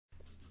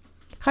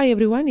Hi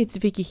everyone, it's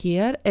Vicky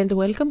here and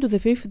welcome to the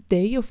 5th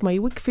day of my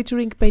week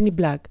featuring Penny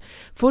Black.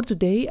 For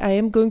today I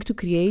am going to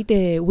create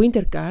a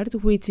winter card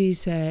which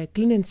is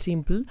clean and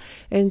simple,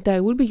 and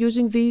I will be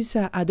using this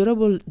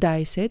adorable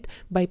die set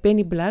by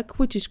Penny Black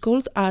which is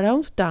called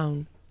Around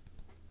Town.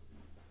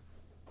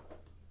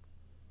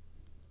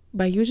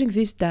 By using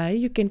this die,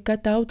 you can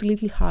cut out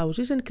little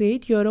houses and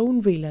create your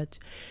own village.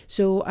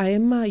 So I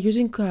am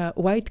using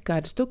white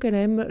cardstock and I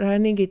am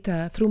running it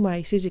through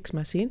my Sizzix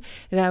machine,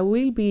 and I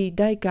will be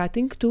die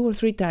cutting 2 or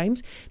 3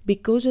 times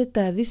because at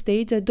this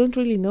stage I don't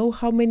really know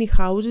how many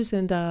houses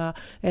and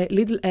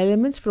little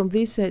elements from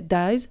these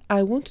dies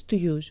I want to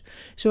use.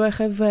 So I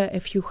have a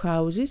few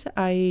houses,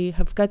 I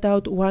have cut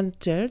out one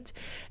church,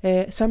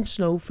 some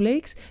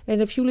snowflakes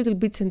and a few little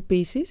bits and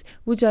pieces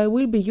which I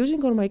will be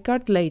using on my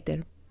card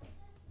later.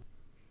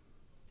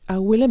 I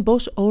will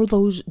emboss all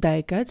those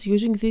die cuts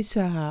using this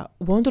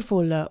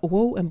wonderful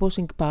WoW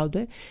embossing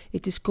powder.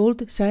 It is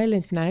called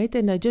Silent Night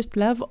and I just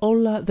love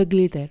all the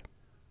glitter.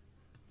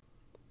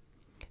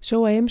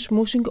 So I am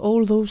smoothing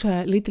all those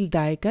little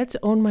die cuts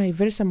on my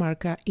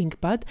Versamark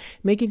ink pad,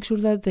 making sure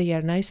that they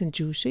are nice and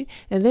juicy,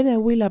 and then I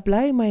will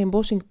apply my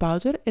embossing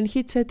powder and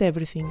heat set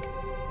everything.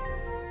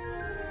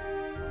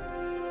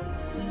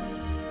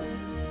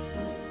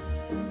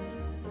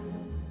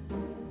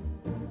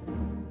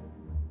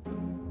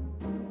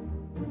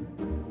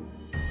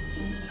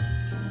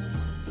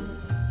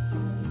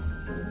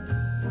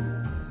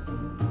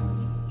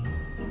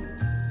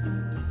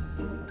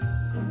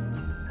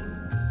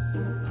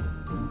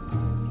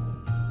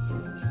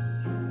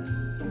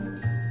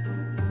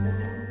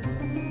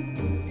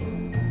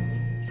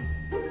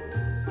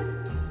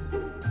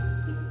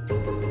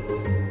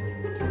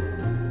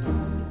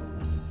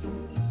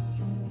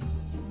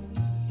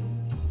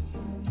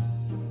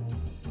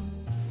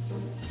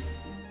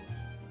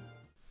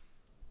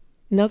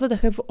 Now that I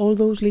have all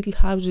those little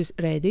houses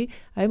ready,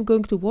 I am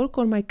going to work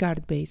on my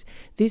card base.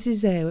 This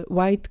is a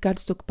white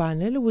cardstock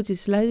panel which is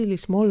slightly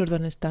smaller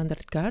than a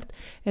standard card,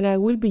 and I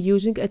will be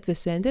using at the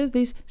center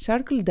this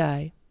circle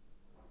die.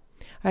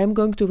 I am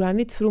going to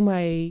run it through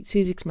my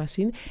Sizzix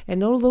machine,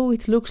 and although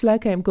it looks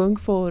like I am going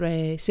for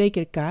a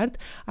shaker card,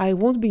 I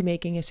won't be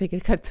making a shaker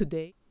card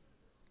today.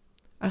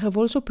 I have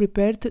also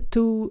prepared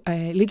 2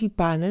 little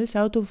panels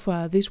out of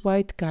this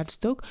white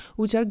cardstock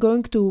which are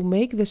going to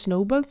make the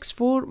snowbanks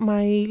for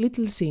my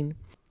little scene.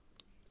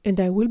 And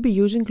I will be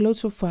using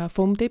lots of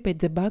foam tape at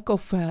the back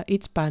of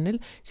each panel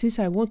since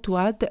I want to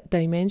add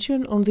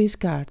dimension on this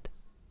card.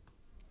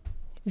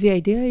 The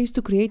idea is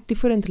to create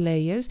different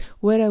layers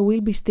where I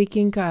will be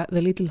sticking the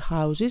little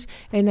houses,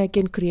 and I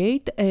can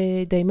create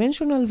a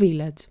dimensional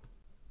village.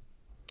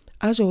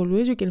 As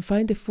always, you can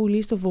find a full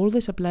list of all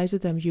the supplies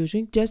that I'm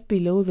using just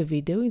below the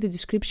video in the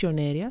description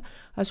area,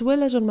 as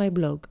well as on my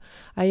blog.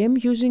 I am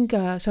using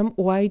some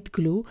white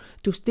glue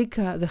to stick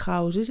the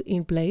houses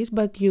in place,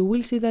 but you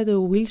will see that I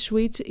will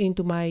switch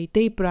into my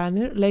tape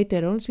runner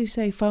later on since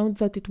I found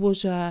that it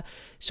was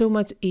so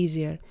much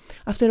easier.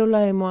 After all,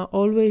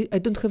 I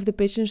don't have the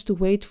patience to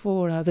wait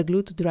for the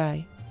glue to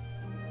dry.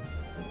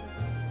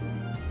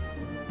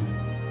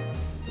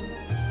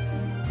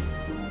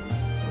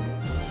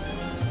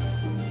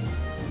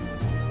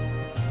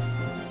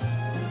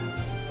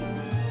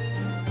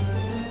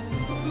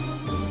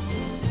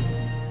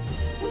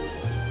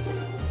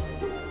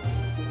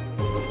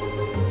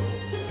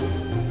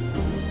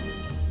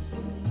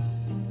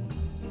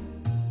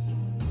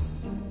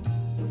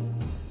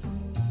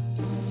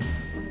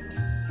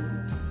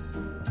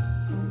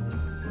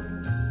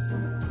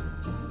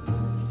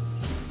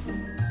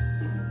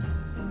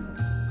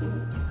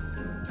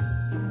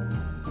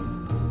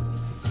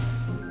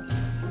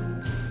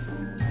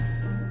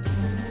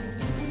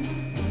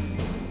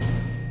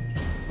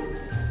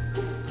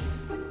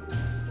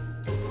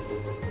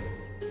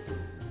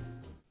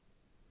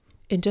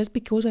 And just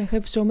because I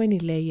have so many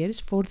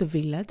layers for the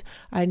village,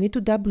 I need to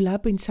double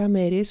up in some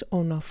areas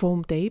on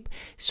foam tape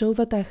so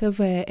that I have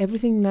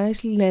everything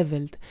nicely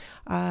leveled.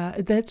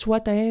 That's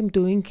what I am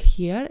doing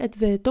here at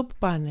the top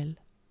panel.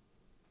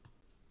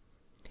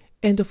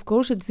 And of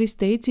course, at this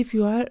stage, if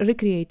you are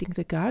recreating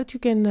the card, you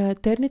can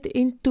turn it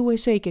into a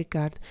shaker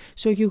card.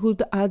 So you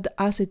could add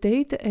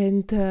acetate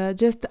and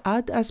just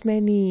add as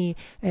many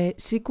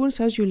sequins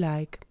as you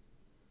like.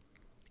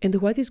 And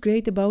what is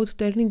great about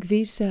turning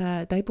this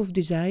type of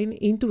design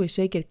into a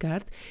shaker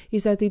card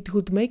is that it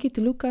would make it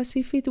look as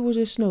if it was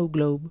a snow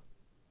globe.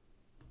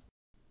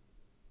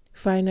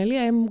 Finally,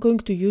 I am going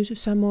to use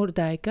some more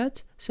die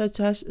cuts,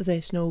 such as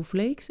the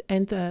snowflakes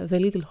and the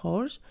little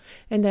horse,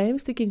 and I am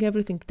sticking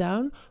everything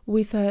down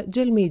with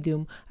gel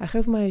medium. I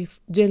have my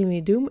gel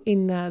medium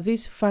in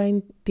this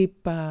fine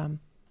tip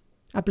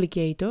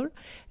applicator,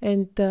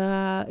 and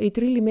it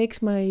really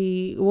makes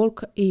my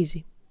work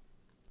easy.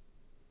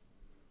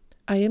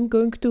 I am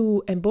going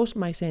to emboss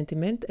my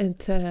sentiment at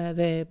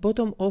the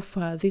bottom of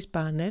this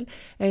panel,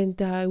 and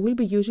I will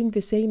be using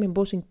the same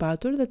embossing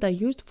powder that I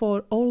used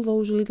for all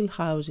those little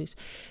houses.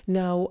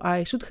 Now,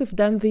 I should have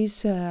done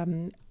this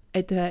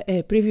at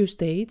a previous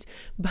stage,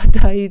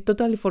 but I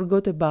totally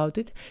forgot about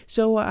it.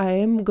 So I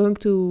am going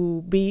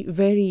to be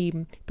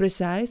very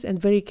precise and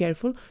very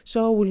careful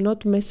so I will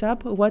not mess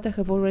up what I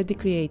have already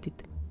created.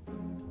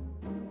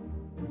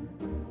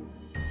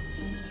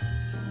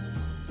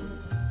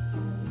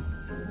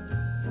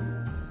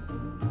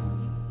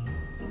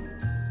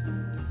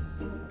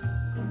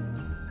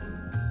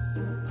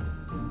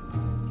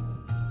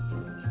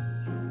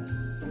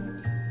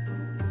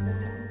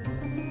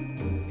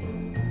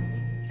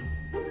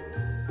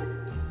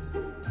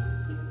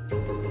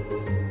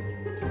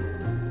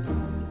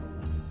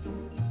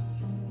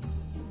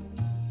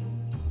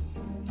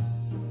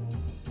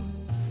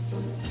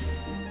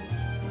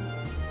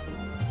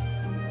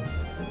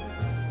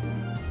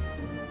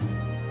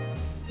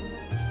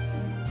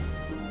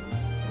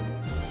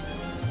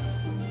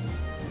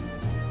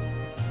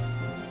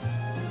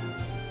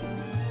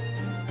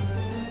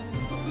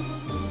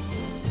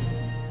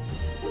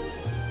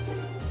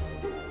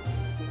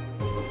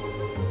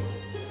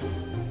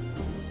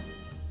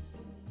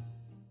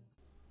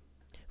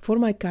 For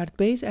my card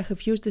base, I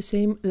have used the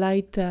same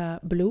light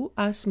blue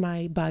as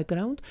my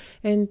background,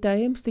 and I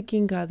am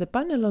sticking the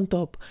panel on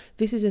top.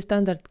 This is a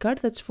standard card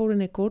that's 4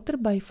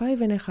 1/4 by 5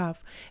 1/2,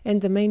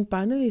 and the main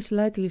panel is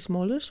slightly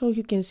smaller so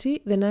you can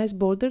see the nice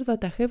border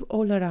that I have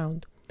all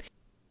around.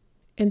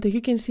 And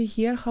you can see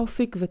here how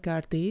thick the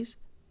card is.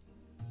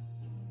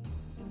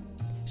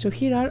 So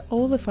here are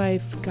all the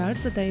 5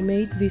 cards that I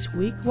made this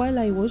week while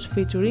I was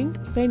featuring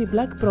Penny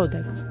Black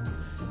products.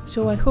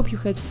 So I hope you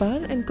had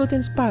fun and got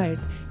inspired,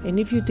 and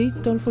if you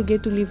did, don't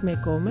forget to leave me a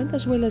comment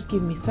as well as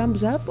give me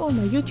thumbs up on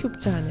my YouTube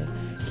channel.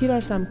 Here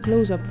are some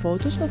close-up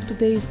photos of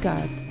today's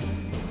card.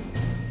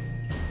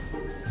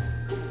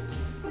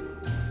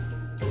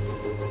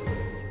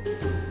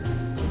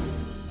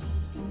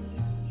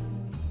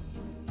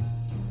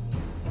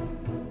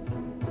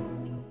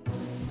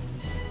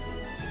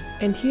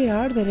 And here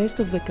are the rest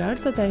of the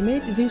cards that I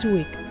made this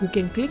week. You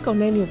can click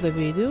on any of the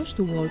videos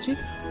to watch it,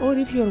 or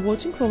if you are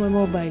watching from a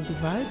mobile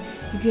device,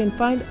 you can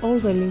find all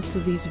the links to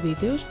these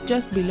videos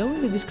just below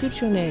in the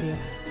description area,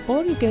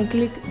 or you can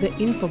click the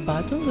info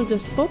button that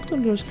just popped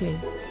on your screen.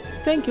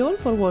 Thank you all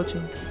for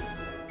watching.